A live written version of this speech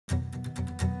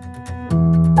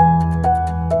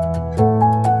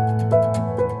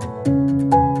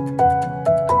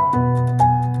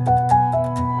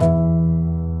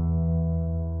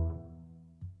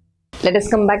let us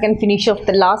come back and finish off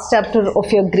the last chapter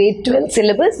of your grade 12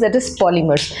 syllabus, that is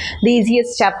polymers. The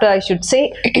easiest chapter, I should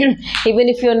say. Even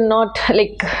if you're not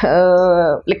like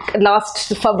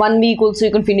last for 1 week also,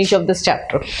 you can finish off this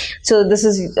chapter. So this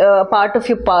is part of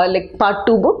your part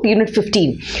 2 book, unit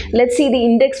 15. Let's see the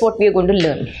index, what we are going to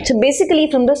learn. So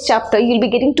basically from this chapter you'll be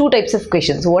getting two types of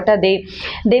questions. What are they?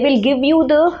 They will give you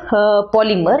the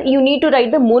polymer. You need to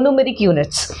write the monomeric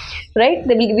units, right?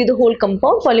 They will give you the whole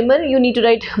compound. Polymer, you need to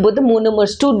write both the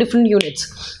monomers, 2 different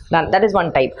units. That is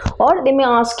one type. Or they may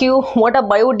ask you what are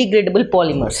biodegradable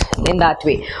polymers, in that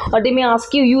way. Or they may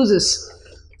ask you uses.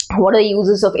 What are the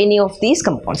uses of any of these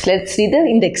compounds? Let's see the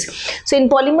index. So in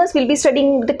polymers, we'll be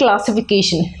studying the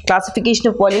classification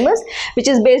of polymers, which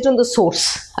is based on the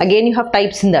source. Again, you have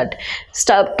types in that.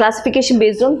 Classification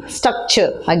based on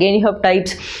structure. Again, you have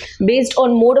types. Based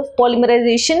on mode of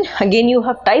polymerization. Again, you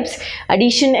have types.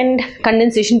 Addition and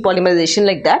condensation polymerization,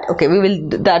 like that. Okay, we will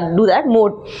do that.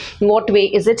 Mode, in what way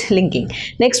is it linking?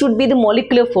 Next would be the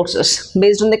molecular forces,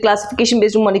 based on the classification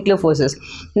based on molecular forces.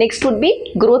 Next would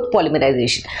be growth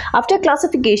polymerization. After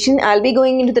classification, I'll be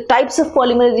going into the types of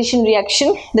polymerization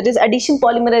reaction, that is addition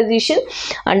polymerization.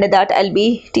 Under that, I'll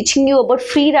be teaching you about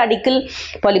free radical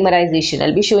polymerization.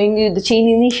 I'll be showing you the chain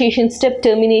initiation step,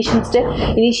 termination step,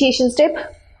 initiation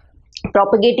step,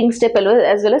 propagating step,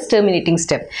 as well as terminating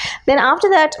step. Then after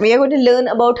that, we are going to learn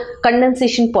about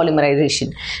condensation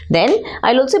polymerization. Then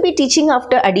I'll also be teaching,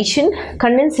 after addition,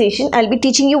 condensation, I'll be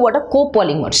teaching you what are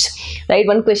copolymers, right?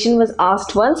 One question was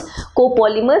asked once.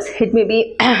 Copolymers, it may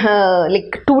be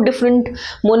like 2 different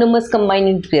monomers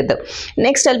combined together.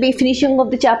 Next, I'll be finishing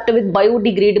off the chapter with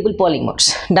biodegradable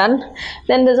polymers. Done.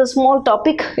 Then there's a small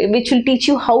topic which will teach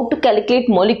you how to calculate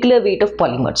molecular weight of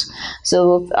polymers.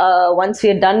 So once we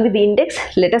are done with the index,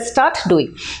 let us start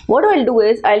doing. What I'll do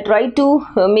is I'll try to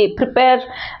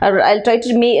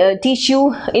teach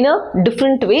you in a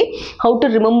different way how to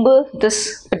remember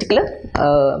this particular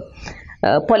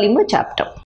polymer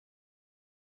chapter.